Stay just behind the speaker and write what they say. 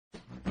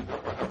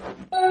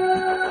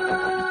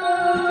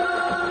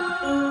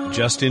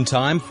Just in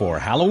time for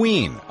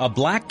Halloween, a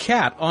black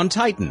cat on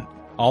Titan.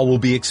 All will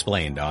be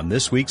explained on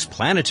this week's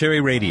Planetary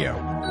Radio.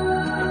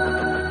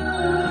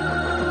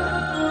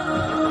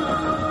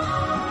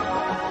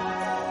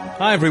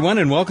 Hi, everyone,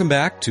 and welcome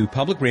back to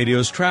Public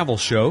Radio's travel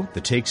show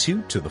that takes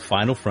you to the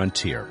final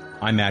frontier.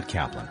 I'm Matt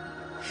Kaplan.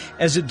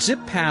 As it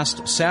zipped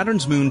past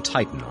Saturn's moon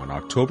Titan on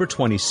October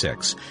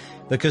 26,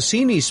 the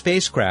Cassini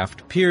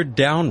spacecraft peered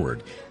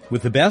downward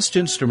with the best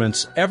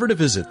instruments ever to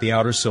visit the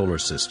outer solar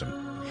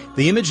system.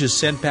 The images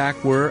sent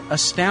back were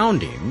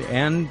astounding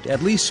and,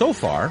 at least so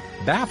far,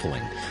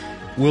 baffling.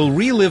 We'll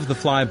relive the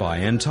flyby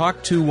and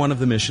talk to one of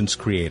the mission's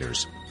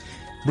creators.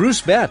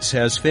 Bruce Betts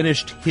has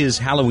finished his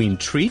Halloween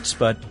treats,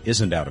 but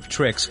isn't out of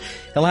tricks.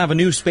 He'll have a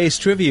new space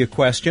trivia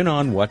question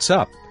on What's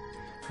Up.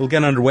 We'll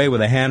get underway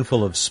with a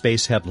handful of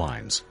space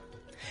headlines.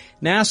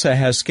 NASA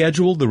has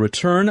scheduled the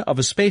return of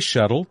a space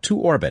shuttle to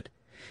orbit.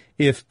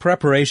 If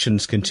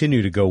preparations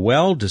continue to go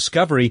well,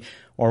 Discovery,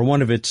 or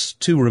one of its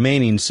two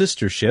remaining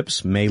sister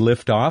ships, may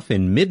lift off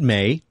in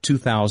mid-May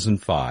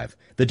 2005.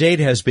 The date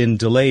has been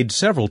delayed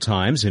several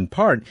times, in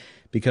part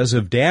because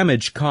of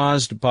damage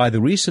caused by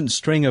the recent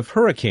string of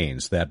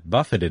hurricanes that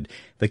buffeted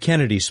the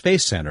Kennedy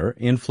Space Center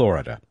in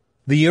Florida.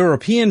 The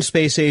European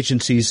Space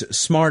Agency's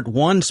Smart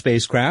 1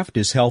 spacecraft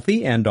is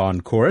healthy and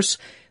on course.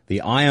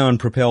 The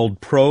Ion-propelled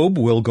probe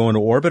will go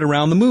into orbit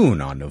around the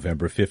moon on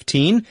November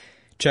 15.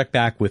 Check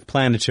back with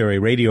Planetary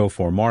Radio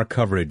for more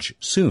coverage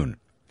soon.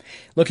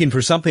 Looking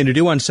for something to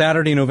do on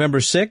Saturday, November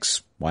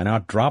 6? Why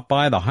not drop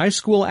by the high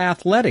school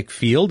athletic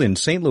field in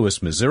St.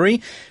 Louis,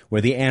 Missouri,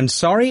 where the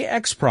Ansari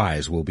X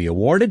Prize will be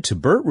awarded to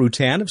Burt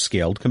Rutan of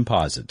Scaled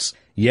Composites.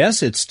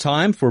 Yes, it's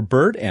time for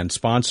Burt and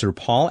sponsor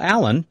Paul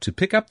Allen to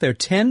pick up their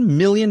 $10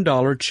 million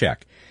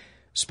check.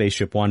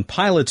 Spaceship One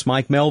pilots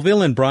Mike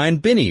Melville and Brian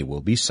Binney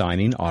will be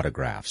signing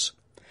autographs.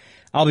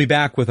 I'll be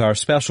back with our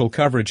special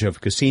coverage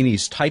of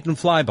Cassini's Titan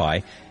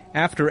flyby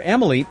after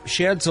Emily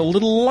sheds a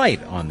little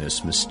light on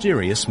this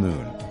mysterious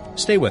moon.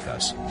 Stay with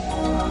us.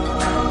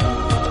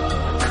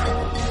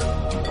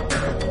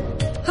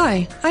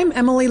 Hi, I'm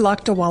Emily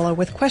Lakdawala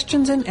with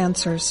questions and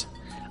answers.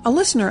 A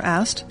listener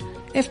asked,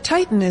 if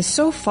Titan is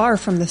so far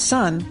from the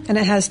sun and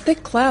it has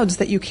thick clouds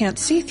that you can't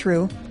see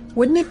through,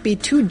 wouldn't it be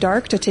too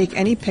dark to take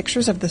any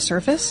pictures of the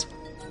surface?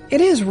 It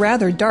is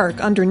rather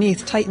dark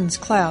underneath Titan's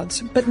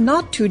clouds, but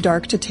not too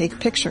dark to take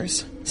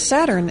pictures.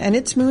 Saturn and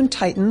its moon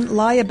Titan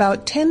lie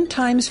about 10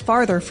 times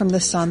farther from the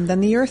sun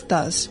than the Earth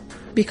does.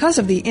 Because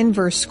of the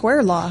inverse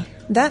square law,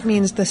 that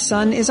means the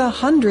sun is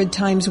 100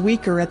 times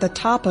weaker at the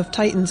top of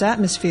Titan's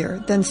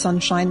atmosphere than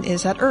sunshine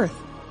is at Earth.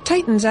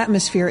 Titan's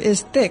atmosphere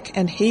is thick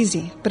and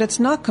hazy, but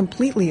it's not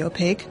completely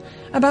opaque.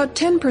 About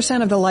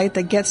 10% of the light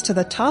that gets to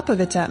the top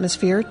of its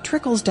atmosphere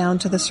trickles down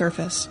to the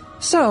surface.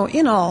 So,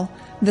 in all,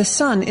 the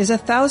sun is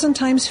 1,000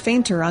 times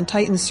fainter on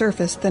Titan's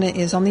surface than it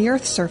is on the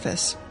Earth's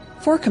surface.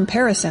 For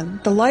comparison,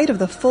 the light of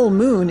the full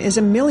moon is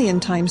 1,000,000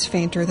 times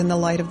fainter than the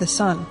light of the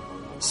sun.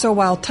 So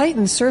while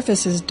Titan's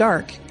surface is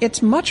dark,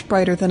 it's much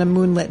brighter than a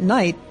moonlit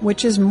night,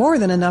 which is more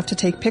than enough to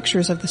take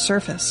pictures of the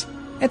surface.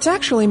 It's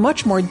actually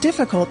much more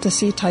difficult to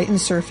see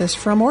Titan's surface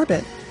from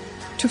orbit.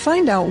 To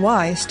find out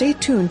why, stay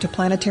tuned to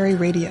Planetary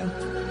Radio.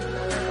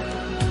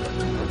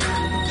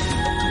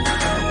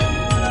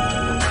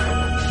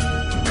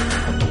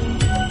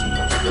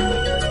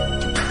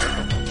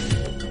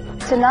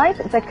 Tonight,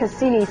 the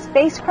Cassini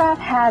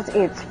spacecraft has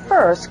its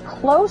first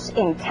close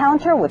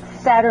encounter with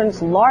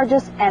Saturn's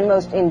largest and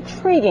most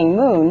intriguing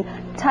moon,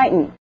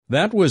 Titan.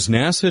 That was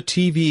NASA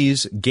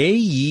TV's Gay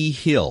Yee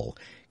Hill,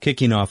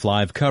 kicking off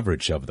live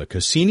coverage of the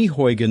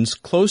Cassini-Huygens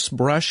Close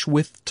Brush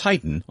with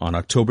Titan on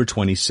October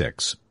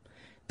 26.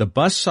 The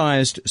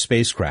bus-sized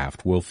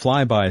spacecraft will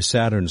fly by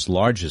Saturn's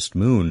largest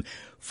moon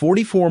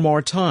 44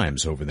 more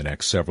times over the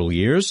next several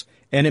years,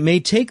 and it may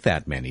take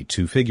that many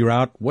to figure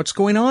out what's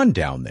going on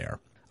down there.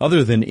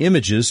 Other than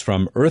images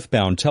from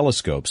Earthbound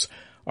telescopes,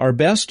 our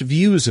best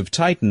views of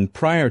Titan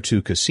prior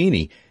to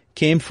Cassini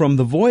came from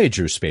the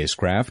Voyager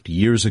spacecraft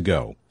years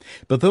ago.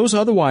 But those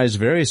otherwise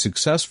very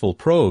successful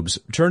probes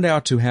turned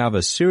out to have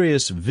a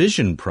serious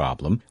vision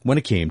problem when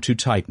it came to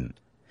Titan.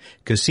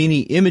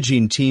 Cassini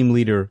imaging team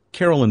leader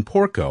Carolyn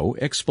Porco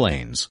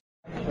explains.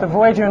 The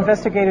Voyager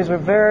investigators were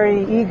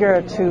very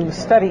eager to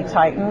study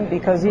Titan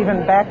because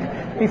even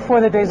back before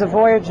the days of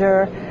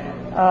Voyager,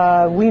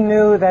 we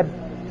knew that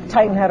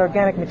Titan had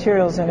organic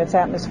materials in its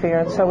atmosphere,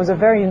 and so it was a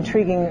very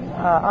intriguing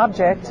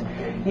object,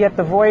 yet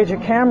the Voyager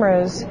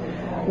cameras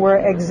were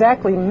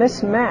exactly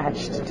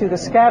mismatched to the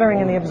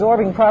scattering and the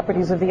absorbing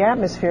properties of the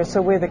atmosphere.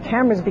 So where the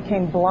cameras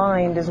became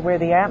blind is where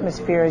the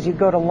atmosphere, as you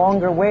go to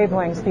longer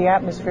wavelengths, the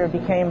atmosphere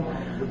became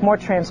more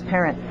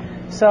transparent.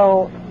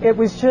 So it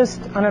was just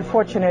an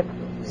unfortunate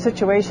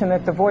situation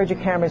that the Voyager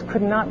cameras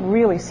could not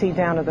really see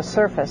down to the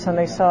surface, and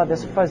they saw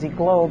this fuzzy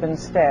globe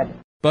instead.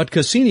 But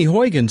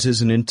Cassini-Huygens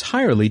is an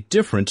entirely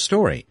different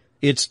story.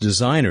 Its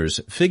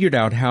designers figured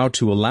out how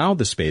to allow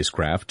the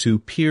spacecraft to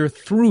peer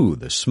through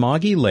the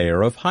smoggy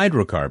layer of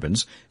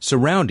hydrocarbons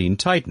surrounding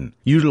Titan,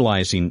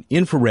 utilizing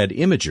infrared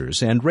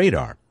imagers and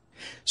radar.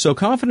 So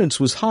confidence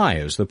was high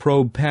as the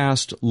probe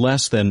passed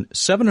less than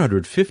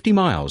 750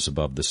 miles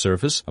above the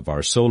surface of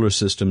our solar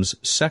system's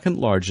second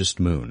largest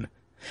moon.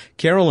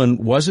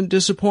 Carolyn wasn't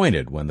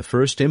disappointed when the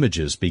first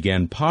images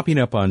began popping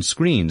up on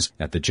screens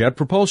at the Jet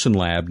Propulsion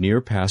Lab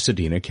near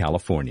Pasadena,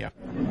 California.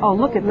 Oh,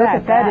 look at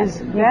that. That is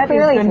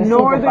the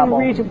northern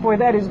region. Boy,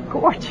 that is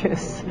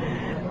gorgeous.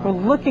 We're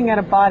looking at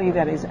a body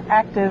that is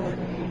active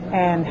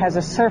and has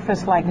a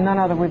surface like none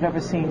other we've ever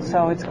seen.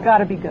 So it's got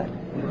to be good.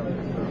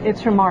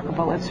 It's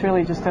remarkable. It's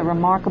really just a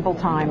remarkable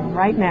time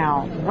right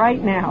now.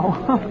 Right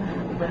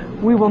now.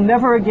 We will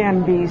never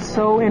again be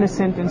so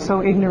innocent and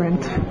so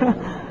ignorant.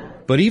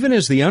 But even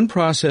as the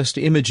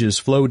unprocessed images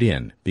flowed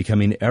in,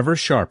 becoming ever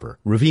sharper,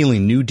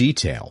 revealing new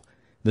detail,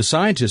 the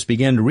scientists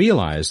began to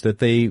realize that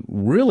they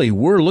really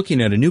were looking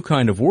at a new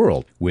kind of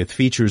world with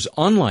features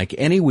unlike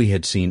any we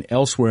had seen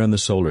elsewhere in the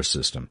solar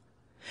system.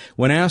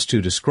 When asked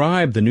to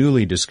describe the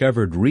newly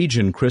discovered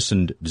region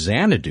christened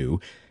Xanadu,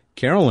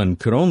 Carolyn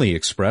could only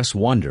express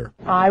wonder.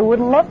 I would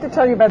love to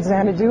tell you about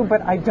Xanadu,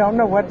 but I don't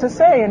know what to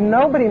say, and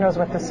nobody knows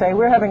what to say.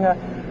 We're having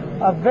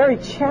a very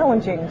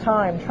challenging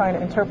time trying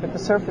to interpret the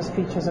surface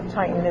features of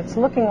Titan. It's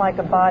looking like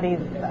a body,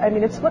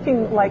 it's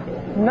looking like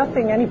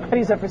nothing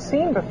anybody's ever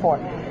seen before.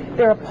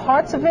 There are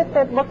parts of it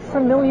that look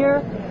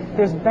familiar.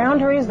 There's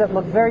boundaries that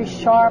look very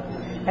sharp,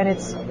 and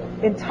it's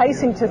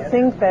enticing to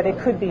think that it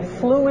could be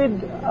fluid,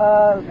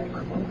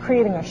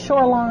 creating a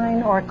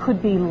shoreline, or it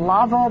could be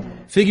lava.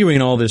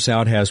 Figuring all this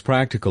out has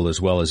practical as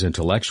well as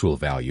intellectual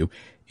value.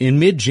 In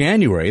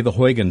mid-January, the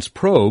Huygens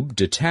probe,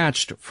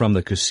 detached from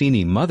the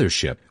Cassini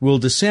mothership, will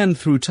descend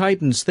through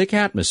Titan's thick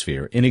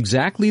atmosphere in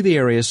exactly the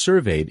area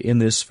surveyed in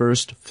this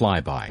first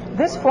flyby.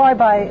 This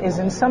flyby is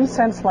in some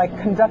sense like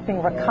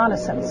conducting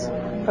reconnaissance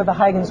for the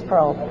Huygens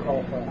probe.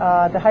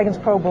 The Huygens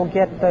probe will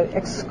get the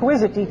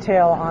exquisite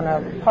detail on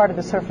a part of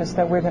the surface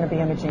that we're going to be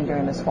imaging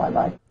during this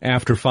flyby.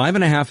 After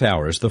 5.5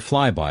 hours, the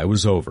flyby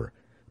was over.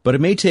 But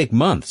it may take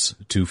months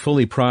to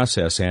fully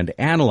process and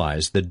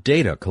analyze the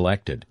data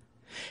collected.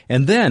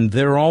 And then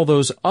there are all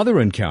those other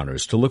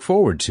encounters to look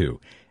forward to,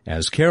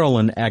 as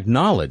Carolyn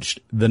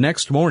acknowledged the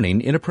next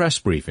morning in a press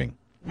briefing.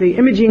 The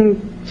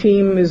imaging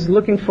team is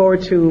looking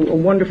forward to a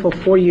wonderful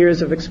 4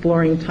 years of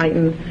exploring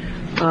Titan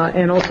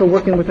and also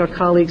working with our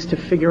colleagues to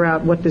figure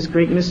out what this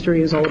great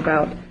mystery is all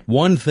about.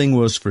 One thing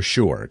was for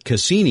sure,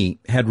 Cassini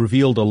had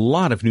revealed a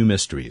lot of new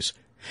mysteries.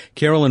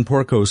 Carolyn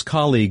Porco's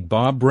colleague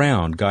Bob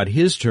Brown got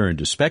his turn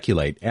to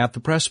speculate at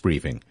the press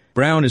briefing.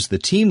 Brown is the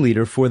team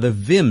leader for the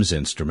VIMS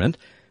instrument.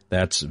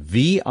 That's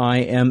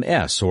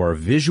VIMS, or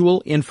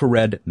Visual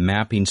Infrared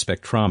Mapping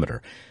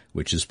Spectrometer,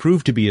 which has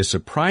proved to be a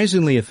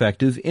surprisingly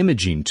effective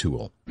imaging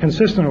tool.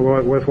 Consistent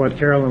with what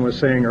Carolyn was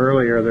saying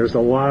earlier, there's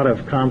a lot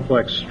of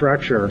complex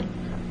structure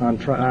on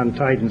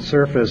Titan's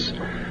surface,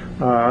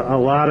 a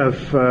lot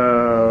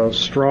of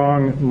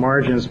strong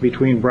margins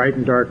between bright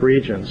and dark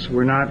regions.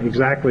 We're not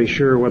exactly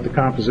sure what the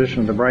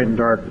composition of the bright and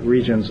dark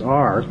regions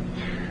are,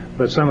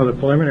 but some of the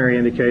preliminary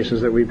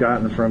indications that we've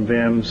gotten from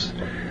VIMS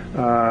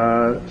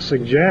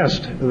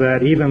suggest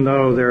that even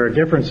though there are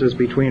differences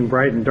between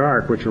bright and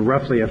dark, which are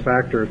roughly a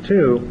factor of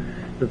 2,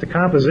 that the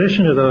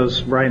composition of those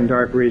bright and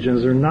dark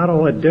regions are not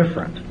all that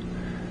different,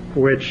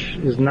 which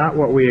is not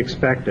what we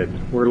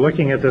expected. We're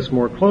looking at this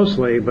more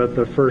closely, but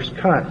the first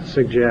cut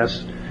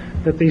suggests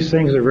that these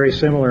things are very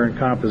similar in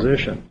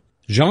composition.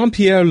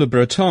 Jean-Pierre Le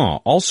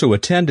Breton also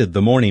attended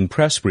the morning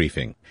press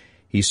briefing.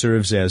 He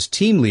serves as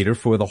team leader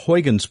for the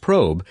Huygens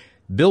probe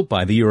built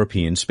by the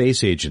European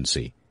Space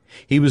Agency.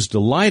 He was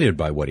delighted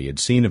by what he had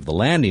seen of the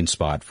landing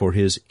spot for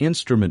his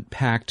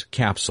instrument-packed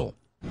capsule.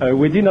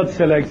 We did not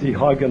select the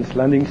Huygens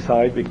landing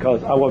site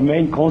because our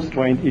main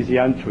constraint is the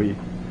entry.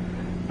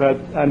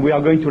 And we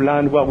are going to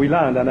land where we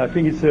land, and I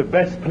think it's the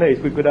best place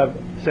we could have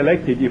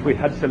selected if we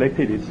had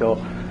selected it. So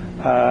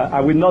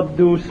I will not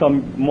do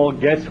some more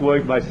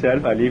guesswork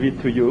myself. I leave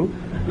it to you.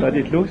 But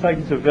it looks like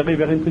it's a very,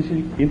 very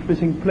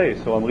interesting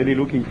place. So I'm really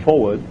looking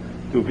forward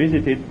to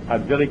visit it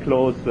at very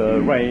close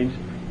range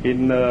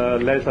in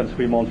less than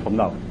 3 months from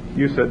now.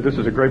 You said this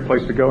is a great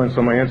place to go, and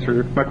so my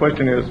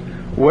question is,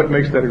 what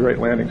makes that a great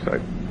landing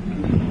site?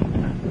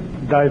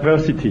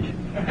 Diversity.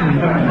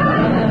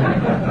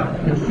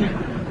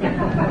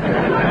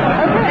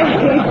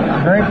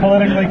 Very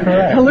politically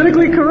correct.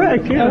 Politically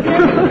correct,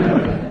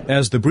 yeah.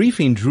 As the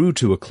briefing drew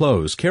to a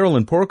close,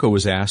 Carolyn Porco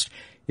was asked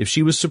if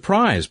she was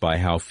surprised by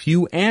how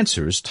few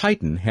answers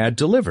Titan had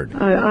delivered.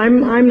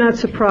 I'm not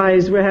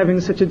surprised we're having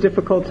such a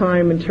difficult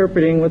time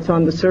interpreting what's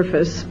on the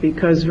surface,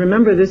 because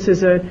remember, this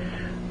is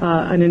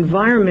an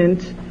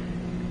environment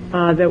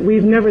that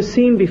we've never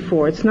seen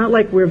before. It's not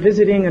like we're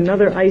visiting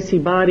another icy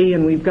body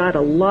and we've got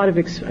a lot of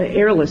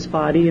airless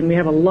body, and we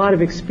have a lot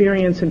of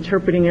experience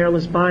interpreting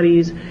airless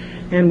bodies,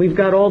 and we've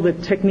got all the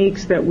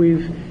techniques that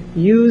we've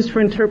used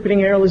for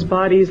interpreting airless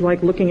bodies,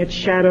 like looking at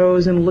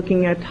shadows and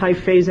looking at high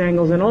phase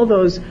angles and all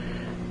those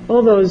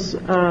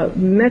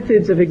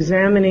methods of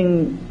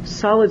examining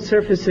solid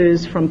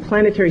surfaces from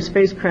planetary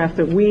spacecraft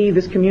that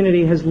this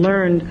community has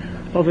learned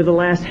over the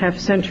last half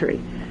century.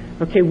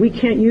 Okay, we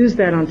can't use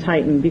that on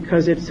Titan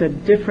because it's a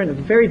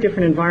very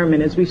different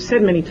environment. As we've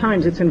said many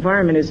times, its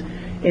environment is,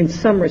 in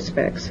some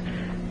respects,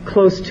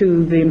 close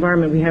to the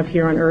environment we have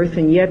here on Earth,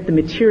 and yet the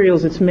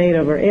materials it's made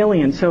of are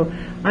alien. So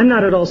I'm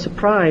not at all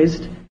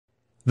surprised.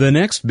 The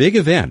next big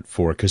event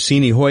for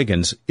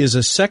Cassini-Huygens is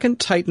a second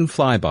Titan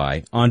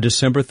flyby on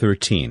December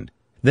 13.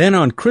 Then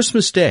on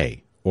Christmas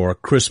Day, or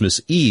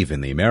Christmas Eve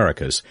in the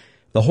Americas,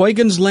 the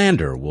Huygens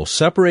lander will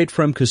separate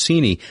from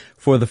Cassini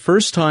for the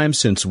first time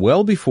since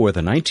well before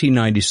the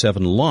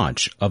 1997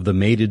 launch of the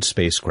mated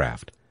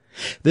spacecraft.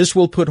 This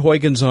will put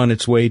Huygens on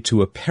its way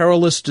to a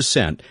perilous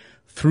descent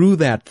through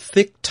that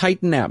thick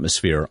Titan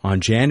atmosphere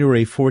on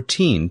January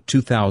 14,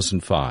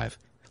 2005.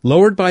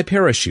 Lowered by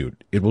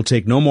parachute, it will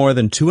take no more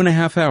than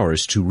 2.5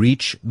 hours to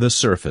reach the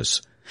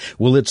surface.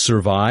 Will it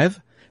survive?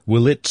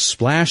 Will it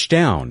splash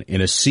down in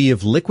a sea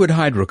of liquid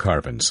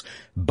hydrocarbons,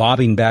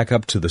 bobbing back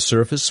up to the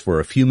surface for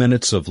a few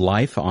minutes of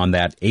life on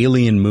that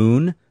alien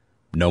moon?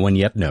 No one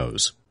yet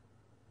knows.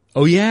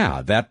 Oh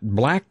yeah, that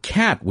black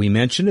cat we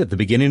mentioned at the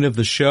beginning of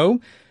the show?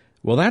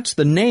 Well, that's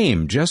the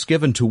name just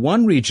given to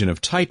one region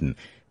of Titan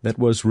that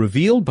was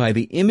revealed by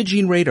the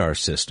imaging radar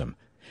system.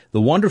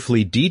 The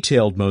wonderfully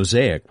detailed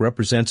mosaic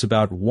represents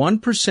about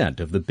 1%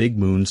 of the big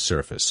moon's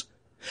surface.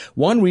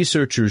 One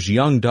researcher's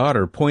young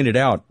daughter pointed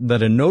out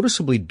that a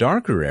noticeably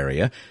darker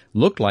area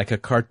looked like a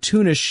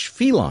cartoonish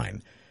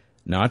feline.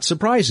 Not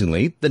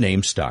surprisingly, the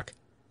name stuck.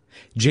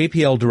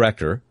 JPL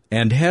director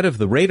and head of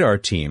the radar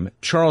team,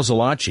 Charles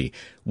Alachi,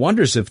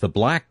 wonders if the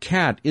black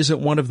cat isn't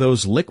one of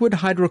those liquid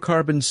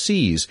hydrocarbon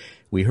seas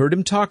we heard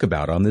him talk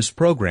about on this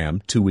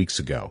program 2 weeks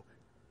ago.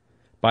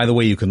 By the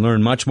way, you can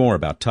learn much more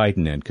about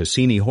Titan and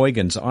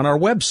Cassini-Huygens on our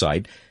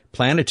website,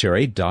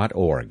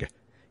 planetary.org.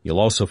 You'll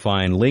also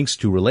find links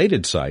to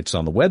related sites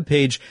on the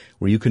webpage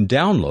where you can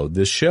download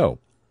this show.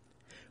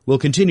 We'll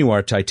continue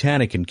our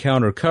Titanic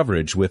encounter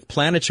coverage with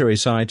planetary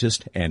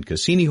scientist and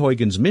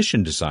Cassini-Huygens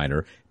mission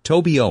designer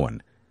Toby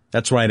Owen.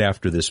 That's right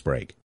after this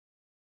break.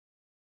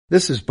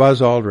 This is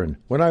Buzz Aldrin.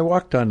 When I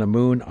walked on the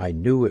moon, I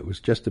knew it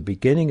was just the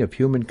beginning of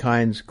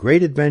humankind's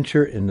great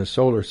adventure in the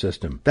solar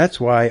system.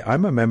 That's why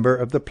I'm a member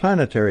of the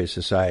Planetary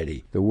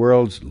Society, the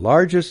world's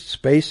largest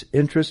space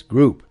interest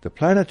group. The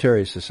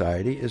Planetary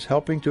Society is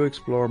helping to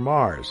explore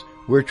Mars.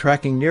 We're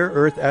tracking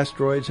near-Earth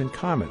asteroids and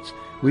comets.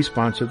 We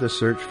sponsor the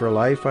search for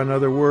life on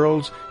other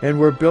worlds,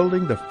 and we're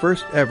building the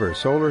first-ever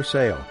solar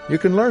sail. You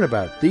can learn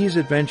about these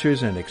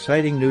adventures and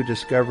exciting new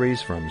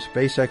discoveries from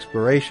space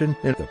exploration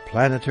in the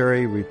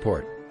Planetary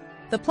Report.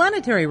 The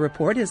Planetary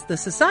Report is the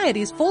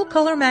Society's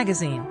full-color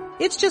magazine.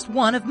 It's just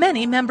one of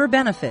many member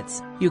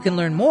benefits. You can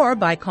learn more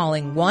by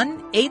calling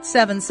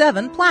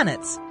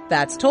 1-877-PLANETS.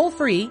 That's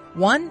toll-free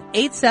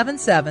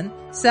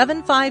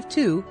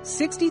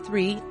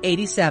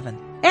 1-877-752-6387.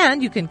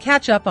 And you can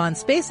catch up on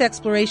space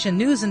exploration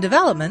news and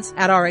developments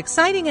at our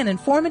exciting and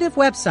informative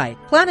website,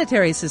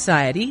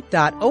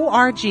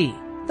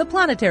 planetarySociety.org. The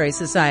Planetary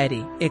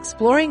Society,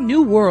 exploring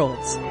new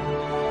worlds.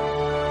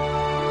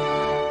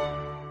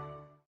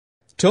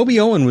 Toby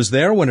Owen was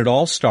there when it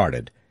all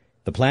started.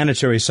 The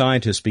planetary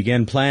scientist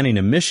began planning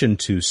a mission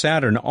to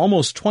Saturn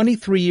almost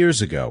 23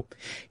 years ago.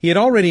 He had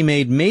already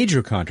made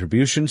major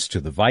contributions to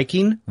the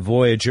Viking,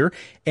 Voyager,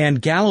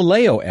 and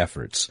Galileo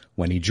efforts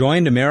when he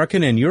joined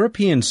American and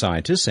European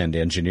scientists and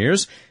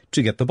engineers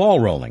to get the ball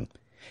rolling.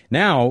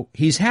 Now,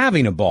 he's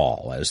having a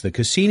ball as the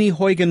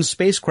Cassini-Huygens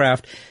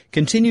spacecraft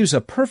continues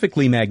a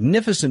perfectly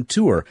magnificent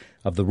tour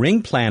of the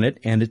ring planet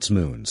and its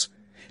moons.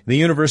 The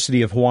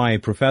University of Hawaii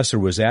professor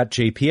was at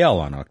JPL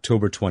on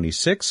October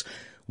 26,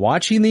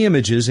 watching the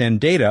images and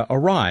data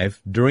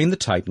arrive during the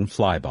Titan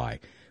flyby.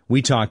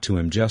 We talked to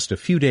him just a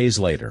few days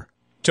later.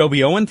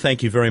 Toby Owen,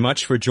 thank you very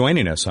much for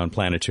joining us on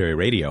Planetary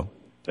Radio.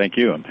 Thank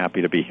you. I'm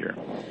happy to be here.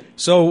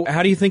 So,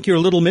 how do you think your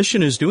little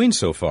mission is doing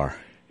so far?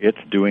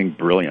 It's doing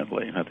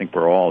brilliantly. I think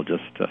we're all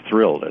just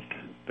thrilled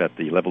at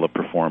the level of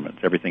performance.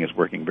 Everything is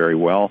working very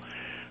well.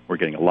 We're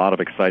getting a lot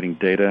of exciting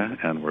data,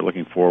 and we're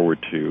looking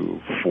forward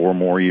to 4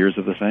 more years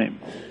of the same.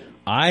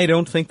 I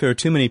don't think there are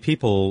too many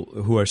people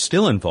who are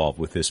still involved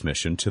with this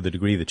mission to the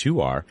degree that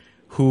you are,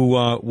 who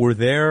were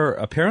there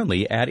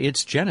apparently at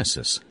its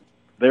genesis.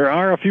 There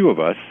are a few of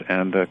us,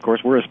 and of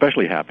course we're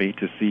especially happy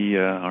to see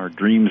our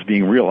dreams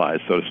being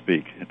realized, so to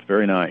speak. It's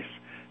very nice.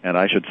 And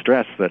I should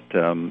stress that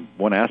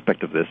one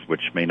aspect of this,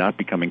 which may not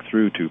be coming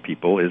through to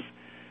people, is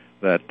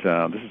that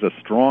this is a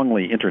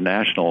strongly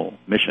international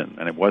mission,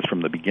 and it was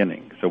from the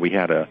beginning. So we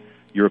had a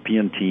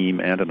European team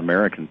and an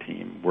American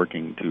team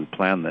working to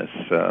plan this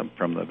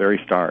from the very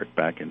start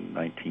back in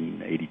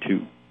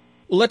 1982.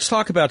 Well, let's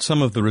talk about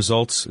some of the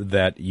results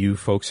that you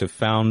folks have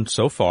found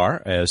so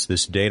far as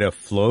this data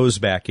flows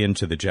back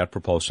into the Jet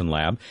Propulsion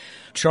Lab.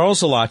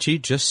 Charles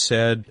Alachi just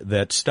said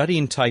that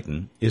studying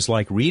Titan is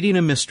like reading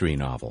a mystery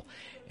novel,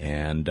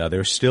 and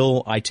there's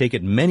still, I take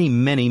it, many,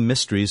 many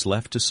mysteries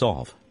left to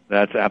solve.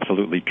 That's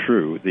absolutely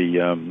true.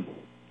 The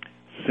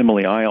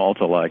simile I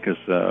also like is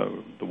the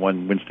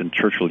one Winston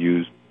Churchill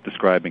used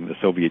describing the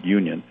Soviet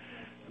Union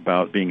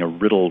about being a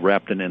riddle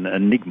wrapped in an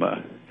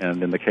enigma.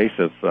 And in the case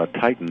of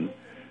Titan,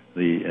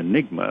 the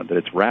enigma that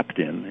it's wrapped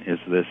in is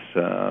this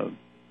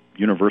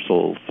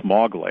universal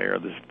smog layer,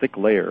 this thick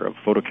layer of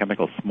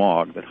photochemical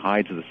smog that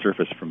hides the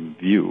surface from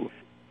view.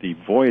 The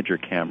Voyager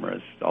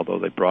cameras, although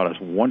they brought us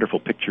wonderful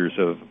pictures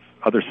of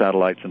other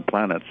satellites and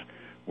planets,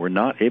 were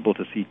not able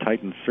to see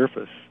Titan's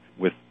surface,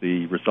 with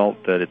the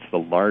result that it's the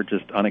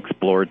largest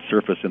unexplored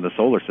surface in the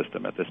solar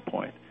system at this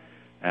point.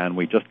 And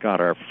we just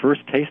got our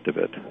first taste of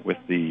it with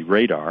the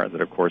radar that,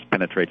 of course,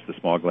 penetrates the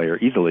smog layer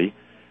easily,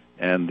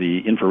 and the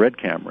infrared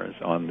cameras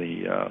on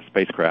the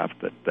spacecraft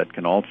that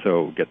can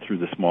also get through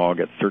the smog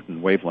at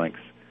certain wavelengths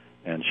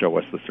and show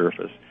us the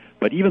surface.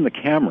 But even the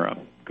camera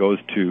goes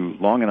to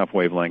long enough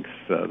wavelengths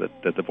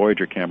that the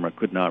Voyager camera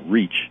could not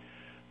reach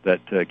that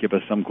give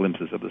us some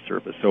glimpses of the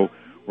surface. So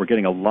we're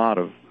getting a lot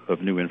of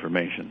new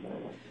information.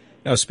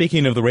 Now,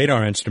 speaking of the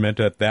radar instrument,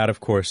 that, of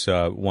course,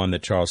 one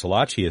that Charles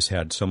Alachi has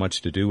had so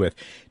much to do with.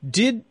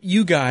 Did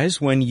you guys,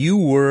 when you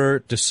were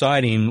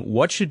deciding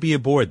what should be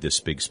aboard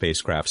this big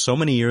spacecraft so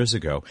many years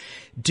ago,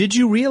 did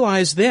you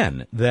realize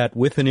then that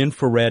with an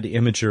infrared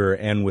imager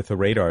and with a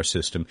radar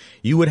system,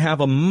 you would have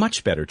a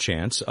much better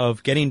chance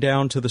of getting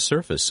down to the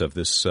surface of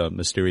this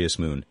mysterious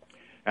moon?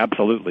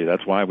 Absolutely.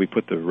 That's why we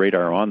put the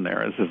radar on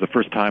there. This is the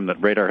first time that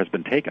radar has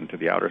been taken to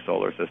the outer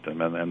solar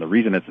system, and the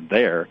reason it's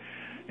there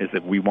is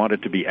that we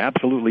wanted to be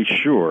absolutely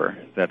sure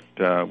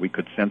that we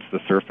could sense the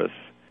surface.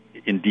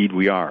 Indeed,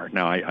 we are.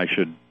 Now, I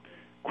should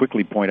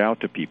quickly point out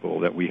to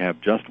people that we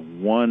have just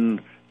one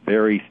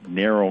very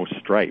narrow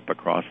stripe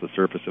across the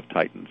surface of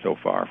Titan so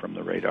far from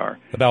the radar.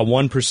 About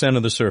 1%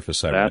 of the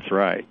surface, I read. That's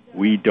right.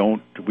 We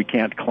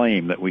can't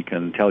claim that we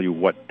can tell you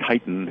what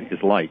Titan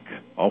is like.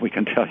 All we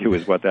can tell you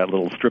is what that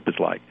little strip is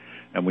like.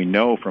 And we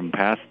know from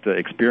past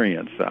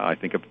experience, I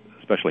think of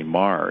especially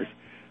Mars,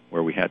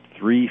 where we had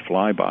 3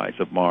 flybys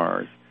of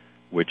Mars,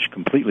 which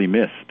completely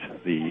missed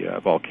the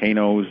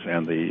volcanoes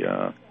and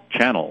the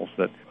channels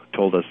that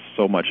told us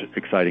so much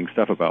exciting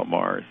stuff about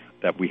Mars,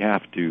 that we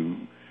have to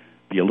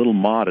be a little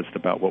modest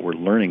about what we're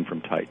learning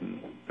from Titan.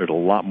 There's a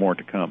lot more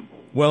to come.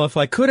 Well, if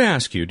I could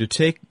ask you to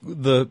take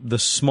the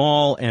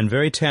small and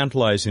very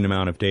tantalizing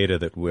amount of data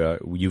that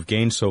you've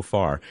gained so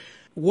far,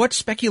 what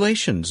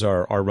speculations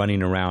are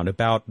running around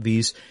about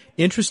these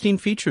interesting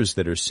features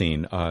that are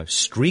seen,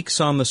 streaks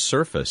on the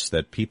surface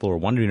that people are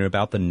wondering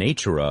about the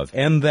nature of,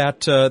 and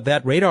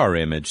that radar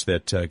image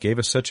that gave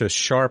us such a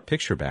sharp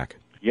picture back?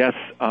 Yes,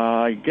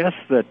 I guess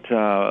that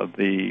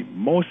the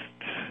most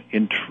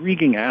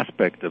intriguing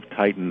aspect of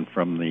Titan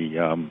from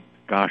the,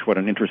 gosh, what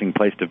an interesting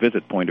place to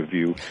visit point of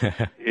view,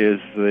 is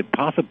the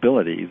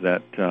possibility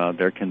that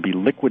there can be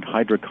liquid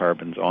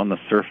hydrocarbons on the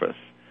surface.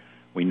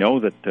 We know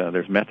that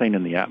there's methane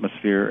in the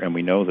atmosphere, and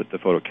we know that the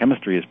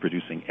photochemistry is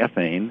producing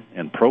ethane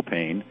and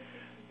propane,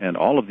 and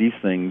all of these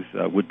things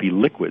would be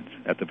liquids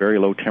at the very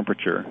low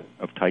temperature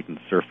of Titan's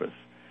surface.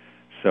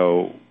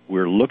 So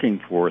we're looking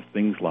for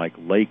things like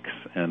lakes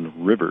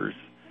and rivers,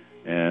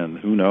 and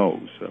who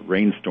knows,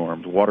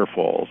 rainstorms,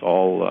 waterfalls,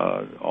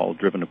 all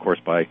driven, of course,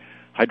 by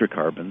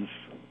hydrocarbons.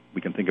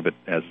 We can think of it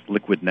as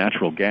liquid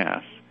natural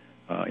gas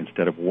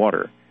instead of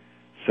water.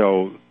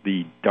 So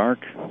the dark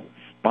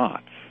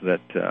spots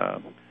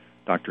that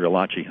Dr.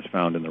 Alachi has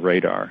found in the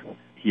radar,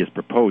 he has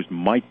proposed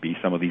might be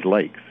some of these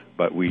lakes,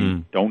 but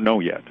we don't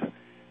know yet.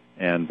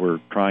 And we're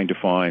trying to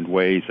find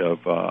ways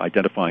of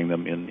identifying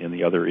them in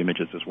the other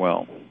images as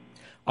well.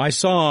 I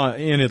saw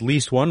in at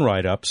least one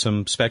write-up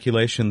some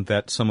speculation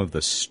that some of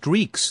the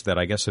streaks that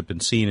I guess have been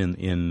seen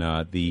in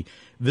the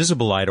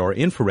visible light or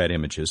infrared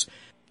images,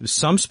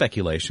 some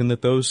speculation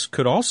that those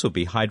could also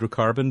be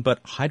hydrocarbon,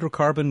 but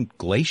hydrocarbon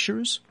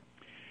glaciers?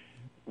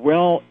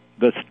 Well,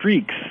 the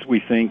streaks, we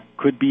think,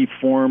 could be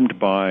formed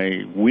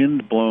by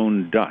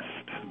wind-blown dust,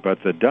 but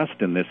the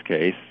dust in this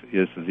case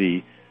is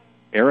the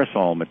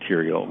aerosol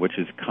material, which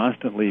is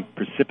constantly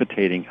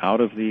precipitating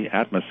out of the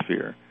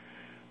atmosphere,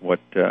 what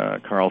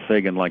Carl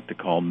Sagan liked to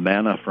call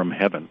manna from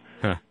heaven,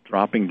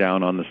 dropping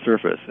down on the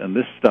surface. And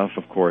this stuff,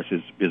 of course,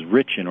 is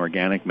rich in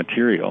organic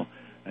material,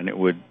 and it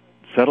would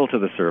settle to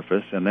the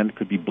surface and then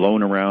could be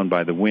blown around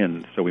by the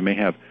wind. So we may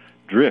have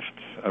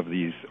drifts of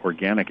these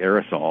organic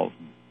aerosols,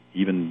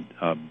 even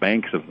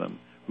banks of them.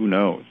 Who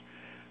knows?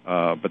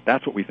 But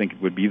that's what we think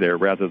would be there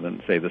rather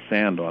than, say, the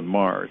sand on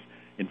Mars.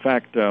 In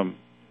fact,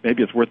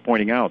 maybe it's worth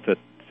pointing out that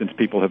since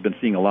people have been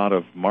seeing a lot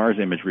of Mars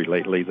imagery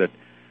lately, that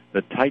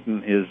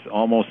Titan is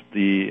almost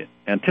the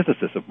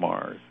antithesis of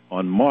Mars.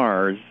 On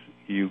Mars,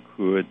 you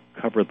could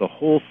cover the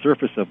whole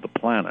surface of the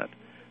planet,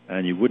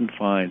 and you wouldn't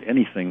find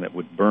anything that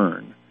would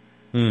burn.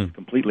 It's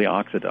completely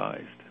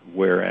oxidized.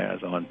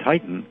 Whereas on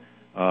Titan,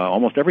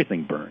 almost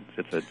everything burns.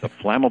 It's a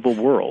flammable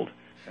world.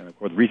 And of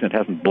course, the reason it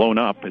hasn't blown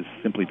up is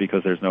simply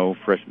because there's no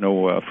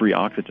free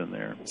oxygen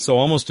there. So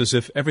almost as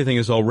if everything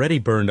is already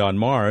burned on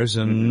Mars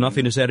and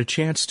nothing has had a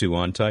chance to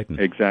on Titan.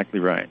 Exactly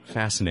right.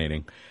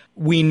 Fascinating.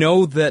 We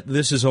know that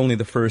this is only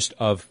the first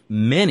of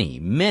many,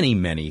 many,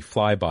 many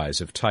flybys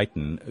of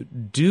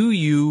Titan. Do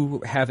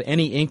you have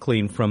any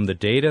inkling from the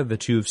data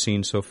that you've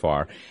seen so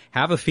far,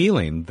 have a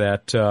feeling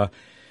that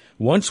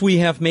once we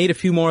have made a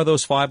few more of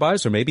those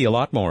flybys, or maybe a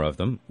lot more of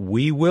them,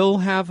 we will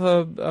have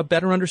a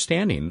better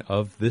understanding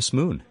of this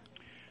moon.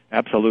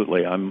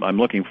 Absolutely. I'm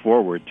looking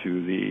forward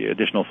to the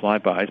additional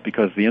flybys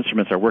because the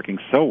instruments are working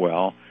so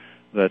well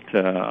that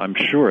I'm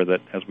sure that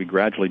as we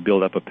gradually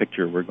build up a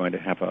picture, we're going to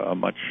have a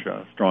much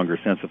stronger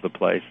sense of the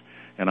place.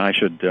 And I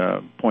should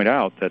point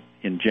out that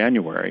in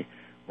January,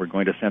 we're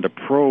going to send a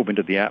probe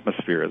into the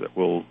atmosphere that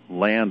will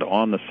land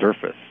on the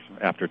surface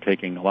after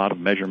taking a lot of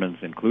measurements,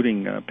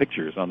 including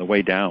pictures on the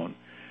way down.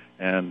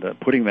 And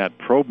putting that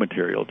probe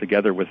material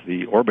together with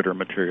the orbiter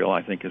material,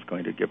 I think, is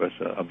going to give us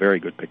a very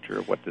good picture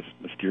of what this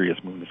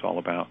mysterious moon is all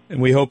about.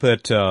 And we hope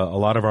that a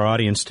lot of our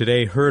audience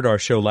today heard our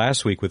show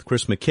last week with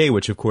Chris McKay,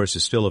 which, of course,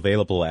 is still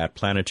available at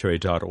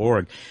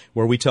planetary.org,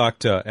 where we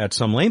talked at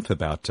some length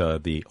about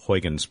the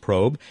Huygens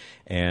probe.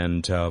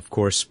 And, of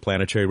course,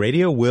 Planetary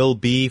Radio will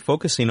be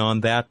focusing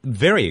on that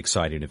very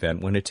exciting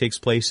event when it takes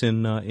place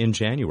in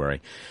January.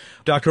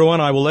 Dr. Owen,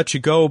 I will let you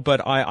go,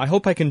 but I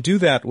hope I can do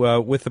that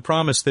with the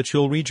promise that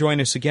you'll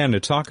rejoin us again to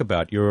talk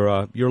about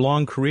your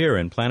long career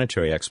in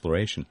planetary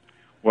exploration.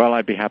 Well,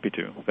 I'd be happy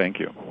to. Thank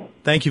you.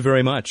 Thank you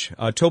very much.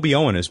 Toby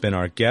Owen has been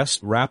our guest,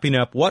 wrapping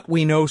up what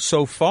we know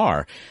so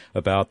far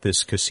about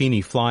this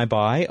Cassini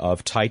flyby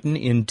of Titan.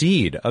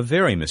 Indeed, a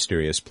very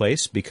mysterious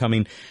place,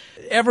 becoming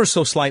ever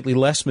so slightly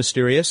less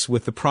mysterious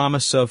with the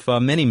promise of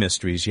many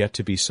mysteries yet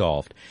to be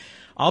solved.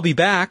 I'll be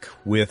back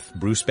with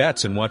Bruce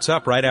Betts and What's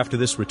Up right after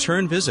this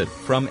return visit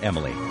from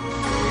Emily.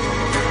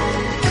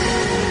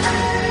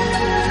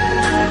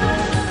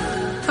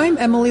 I'm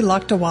Emily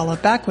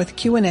Lakdawala, back with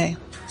Q&A.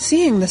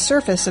 Seeing the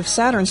surface of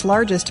Saturn's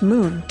largest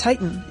moon,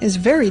 Titan, is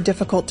very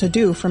difficult to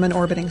do from an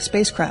orbiting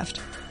spacecraft.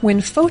 When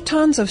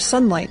photons of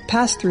sunlight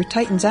pass through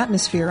Titan's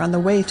atmosphere on the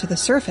way to the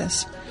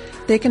surface,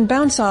 they can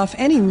bounce off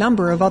any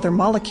number of other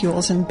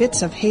molecules and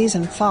bits of haze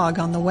and fog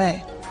on the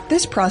way.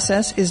 This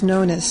process is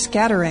known as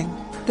scattering.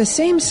 The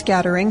same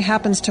scattering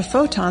happens to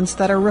photons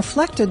that are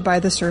reflected by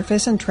the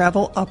surface and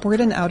travel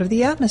upward and out of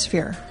the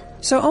atmosphere.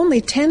 So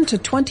only 10 to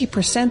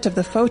 20% of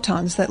the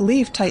photons that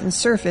leave Titan's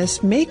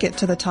surface make it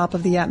to the top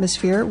of the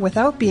atmosphere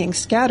without being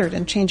scattered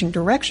and changing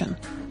direction.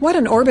 What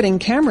an orbiting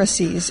camera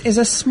sees is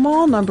a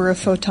small number of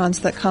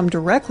photons that come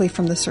directly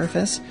from the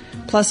surface,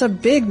 plus a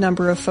big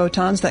number of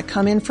photons that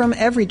come in from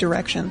every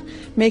direction,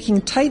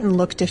 making Titan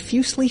look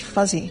diffusely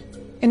fuzzy.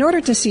 In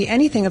order to see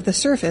anything of the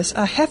surface,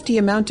 a hefty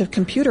amount of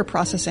computer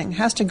processing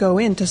has to go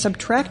into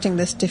subtracting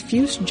this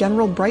diffuse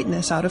general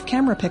brightness out of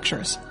camera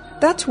pictures.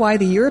 That's why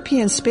the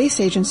European Space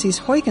Agency's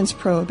Huygens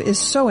probe is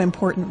so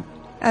important.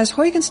 As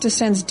Huygens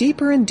descends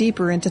deeper and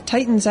deeper into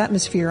Titan's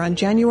atmosphere on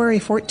January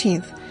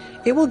 14th,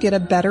 it will get a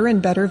better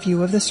and better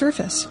view of the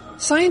surface.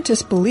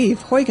 Scientists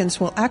believe Huygens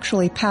will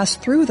actually pass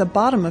through the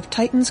bottom of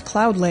Titan's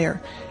cloud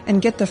layer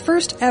and get the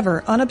first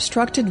ever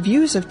unobstructed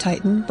views of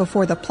Titan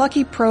before the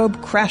plucky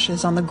probe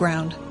crashes on the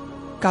ground.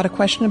 Got a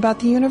question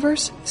about the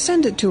universe?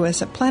 Send it to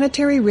us at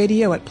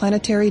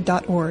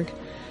planetaryradio@planetary.org.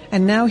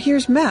 And now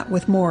here's Matt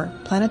with more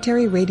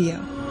Planetary Radio.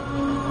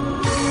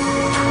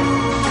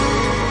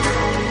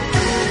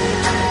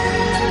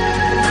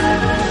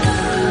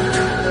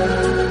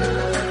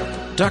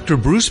 Dr.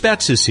 Bruce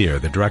Betts is here,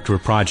 the Director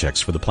of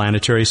Projects for the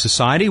Planetary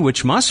Society,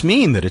 which must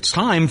mean that it's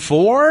time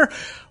for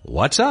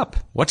What's Up?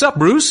 What's up,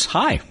 Bruce?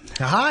 Hi.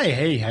 Hi.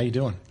 Hey, how you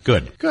doing?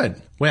 Good.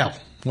 Good. Well,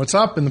 what's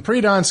up in the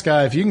pre-dawn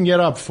sky, if you can get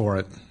up for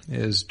it,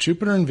 is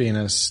Jupiter and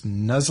Venus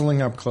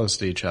nuzzling up close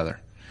to each other.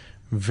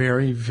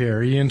 Very,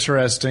 very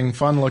interesting,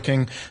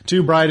 fun-looking,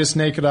 two brightest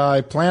naked eye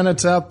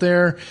planets out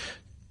there.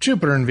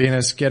 Jupiter and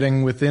Venus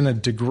getting within a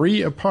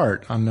degree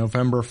apart on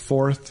November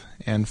 4th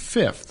and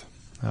 5th.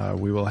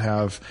 We will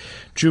have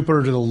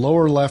Jupiter to the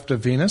lower left of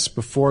Venus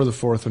before the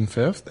 4th and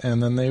 5th,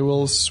 and then they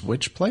will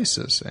switch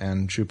places,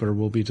 and Jupiter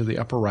will be to the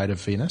upper right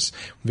of Venus,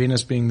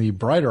 Venus being the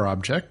brighter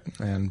object,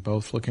 and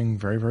both looking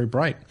very, very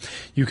bright.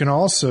 You can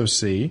also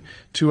see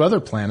two other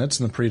planets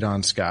in the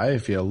pre-dawn sky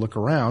if you look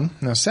around.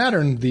 Now,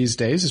 Saturn these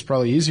days is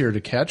probably easier to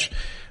catch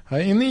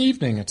in the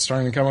evening. It's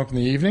starting to come up in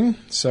the evening,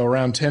 so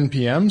around 10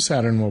 p.m.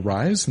 Saturn will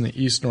rise in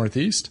the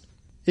east-northeast.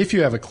 If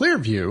you have a clear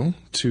view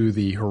to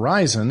the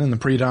horizon in the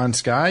pre-dawn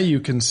sky, you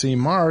can see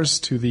Mars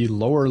to the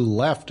lower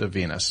left of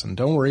Venus. And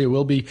don't worry, it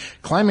will be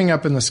climbing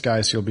up in the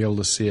sky, so you'll be able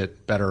to see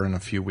it better in a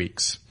few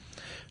weeks.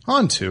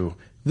 On to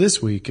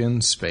This Week in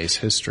Space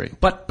History.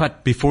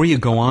 But before you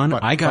go on,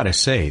 I gotta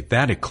say,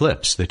 that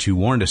eclipse that you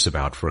warned us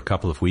about for a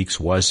couple of weeks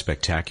was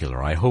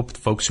spectacular. I hope the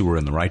folks who were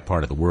in the right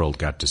part of the world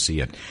got to see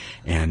it.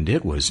 And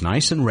it was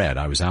nice and red.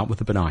 I was out with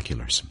the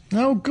binoculars.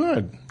 Oh,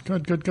 good.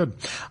 Good.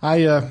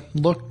 I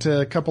looked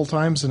a couple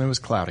times and it was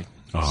cloudy.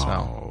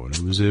 Oh,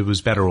 so. It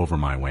was better over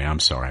my way. I'm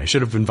sorry. I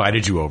should have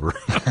invited you over.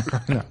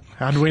 No.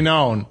 Had we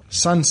known.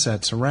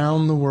 Sunsets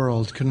around the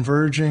world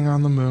converging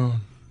on the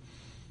moon.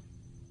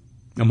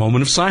 A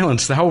moment of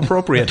silence. How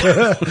appropriate.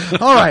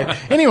 All right.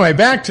 Anyway,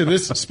 back to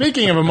this.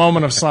 Speaking of a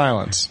moment of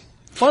silence.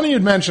 Funny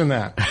you'd mention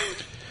that.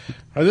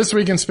 This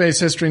Week in Space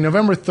History,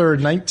 November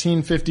 3rd,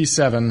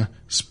 1957,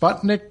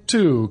 Sputnik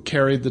 2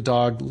 carried the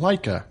dog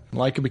Laika.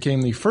 Laika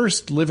became the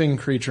first living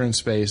creature in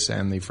space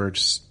and the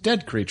first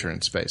dead creature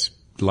in space.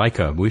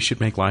 Leica. We should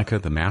make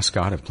Leica the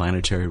mascot of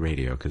Planetary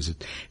Radio, because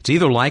it's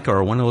either Leica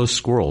or one of those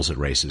squirrels that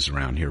races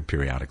around here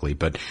periodically.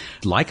 But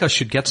Leica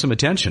should get some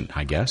attention,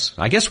 I guess.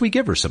 I guess we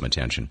give her some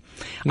attention.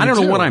 I don't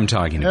know what I'm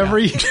talking about.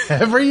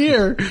 Every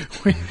year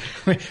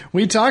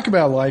we talk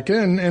about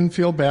Leica and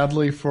feel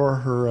badly for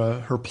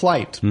her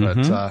plight.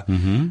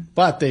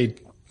 But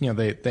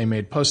they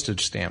made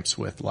postage stamps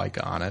with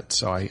Leica on it,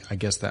 so I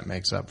guess that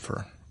makes up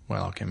for,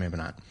 well, okay, maybe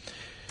not.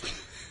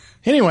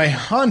 Anyway,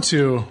 on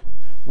to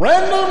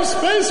Random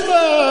Space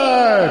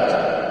Fact!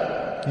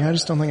 Yeah, I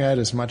just don't think I had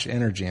as much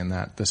energy in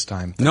that this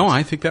time. No,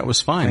 I think that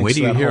was fine. Wait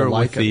till you hear it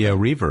with the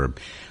reverb.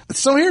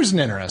 So here's an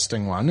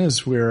interesting one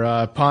as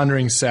we're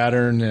pondering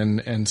Saturn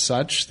and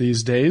such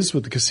these days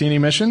with the Cassini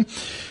mission.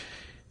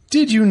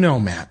 Did you know,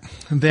 Matt,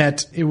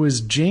 that it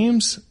was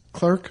James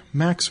Clerk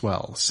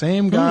Maxwell,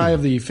 same guy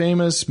of the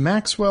famous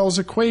Maxwell's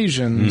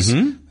equations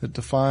that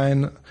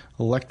define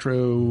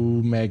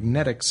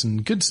electromagnetics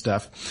and good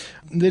stuff,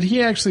 that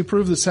he actually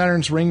proved that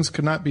Saturn's rings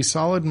could not be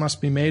solid,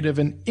 must be made of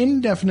an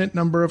indefinite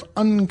number of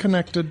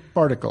unconnected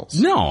particles.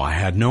 No, I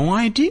had no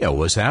idea.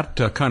 Was that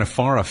kind of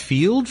far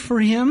afield for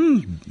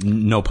him?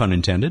 No pun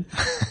intended.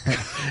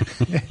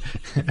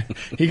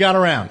 He got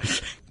around.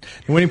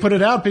 And when he put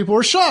it out, people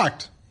were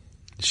shocked.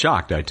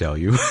 Shocked, I tell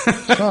you.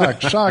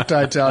 Shocked,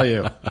 I tell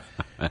you.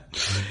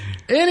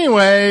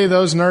 Anyway,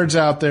 those nerds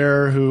out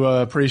there who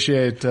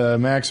appreciate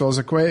Maxwell's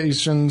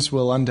equations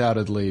will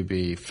undoubtedly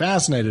be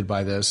fascinated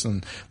by this,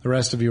 and the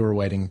rest of you are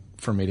waiting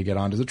for me to get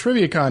onto the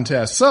trivia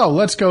contest. So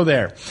let's go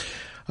there.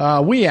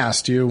 We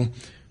asked you,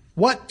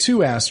 what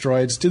two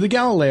asteroids did the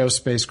Galileo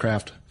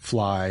spacecraft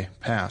fly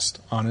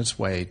past on its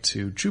way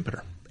to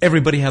Jupiter?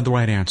 Everybody had the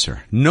right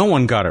answer. No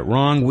one got it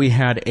wrong. We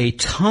had a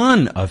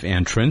ton of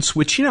entrants,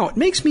 which, it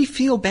makes me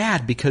feel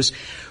bad because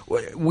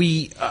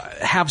we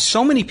have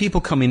so many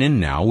people coming in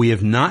now. We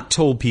have not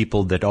told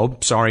people that, oh,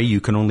 sorry, you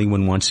can only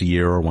win once a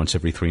year or once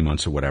every 3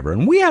 months or whatever.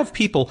 And we have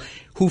people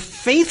who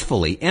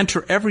faithfully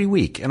enter every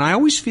week. And I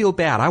always feel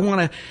bad. I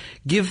want to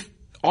give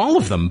all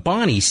of them,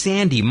 Bonnie,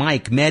 Sandy,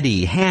 Mike,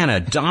 Meddy, Hannah,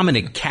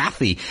 Dominic,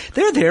 Kathy,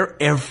 they're there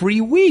every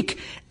week.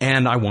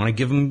 And I want to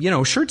give them,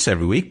 shirts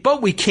every week,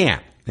 but we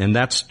can't. And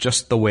that's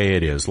just the way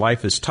it is.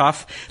 Life is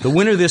tough. The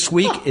winner this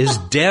week is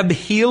Deb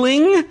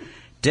Healing.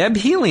 Deb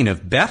Healing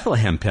of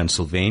Bethlehem,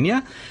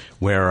 Pennsylvania,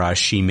 where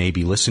she may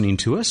be listening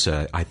to us,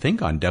 I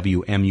think, on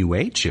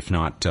WMUH, if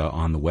not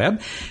on the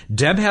web.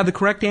 Deb had the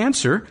correct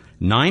answer,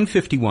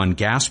 951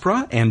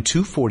 Gaspra and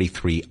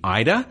 243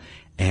 Ida.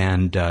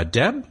 And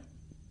Deb,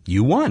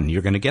 you won.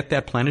 You're going to get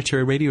that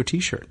Planetary Radio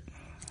t-shirt.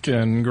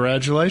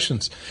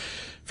 Congratulations.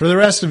 For the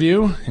rest of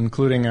you,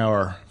 including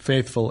our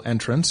faithful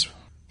entrants,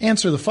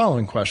 answer the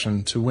following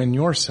question to win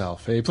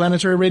yourself a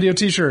Planetary Radio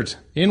t-shirt.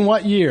 In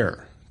what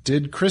year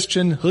did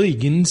Christian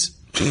Huygens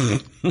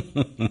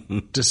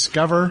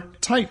discover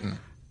Titan?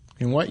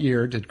 In what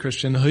year did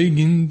Christian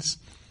Huygens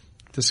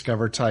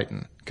discover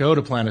Titan? Go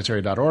to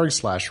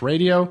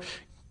planetary.org/radio.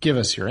 Give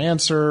us your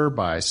answer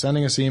by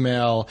sending us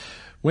email.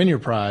 Win your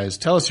prize.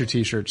 Tell us your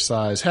t-shirt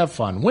size. Have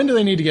fun. When do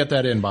they need to get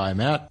that in by,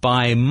 Matt?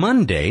 By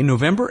Monday,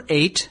 November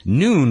 8,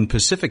 noon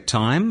Pacific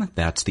time.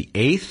 That's the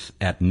 8th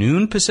at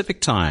noon Pacific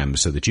time,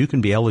 so that you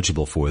can be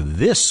eligible for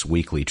this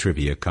weekly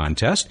trivia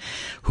contest.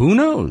 Who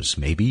knows?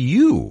 Maybe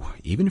you,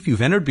 even if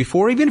you've entered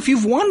before, even if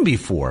you've won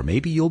before,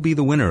 maybe you'll be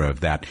the winner of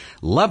that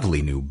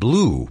lovely new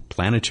blue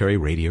Planetary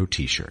Radio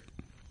t-shirt.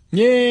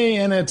 Yay,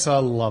 and it's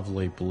a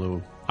lovely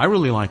blue. I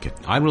really like it.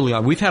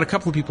 We've had a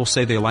couple of people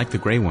say they like the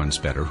gray ones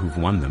better who've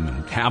won them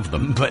and have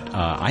them, but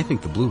I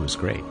think the blue is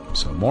great.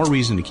 So more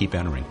reason to keep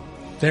entering.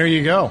 There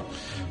you go.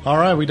 All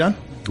right, we done?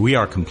 We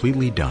are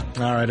completely done.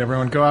 All right,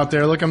 everyone, go out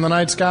there, look in the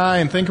night sky,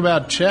 and think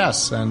about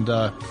chess and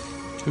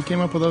who came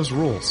up with those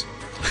rules.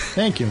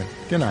 Thank you.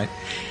 Good night.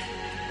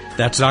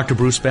 That's Dr.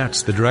 Bruce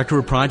Betts, the Director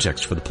of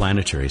Projects for the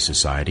Planetary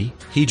Society.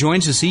 He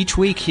joins us each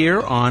week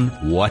here on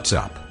What's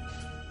Up.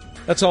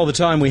 That's all the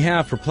time we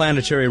have for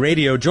Planetary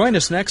Radio. Join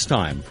us next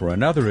time for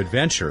another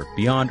adventure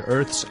beyond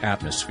Earth's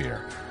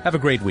atmosphere. Have a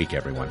great week,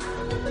 everyone.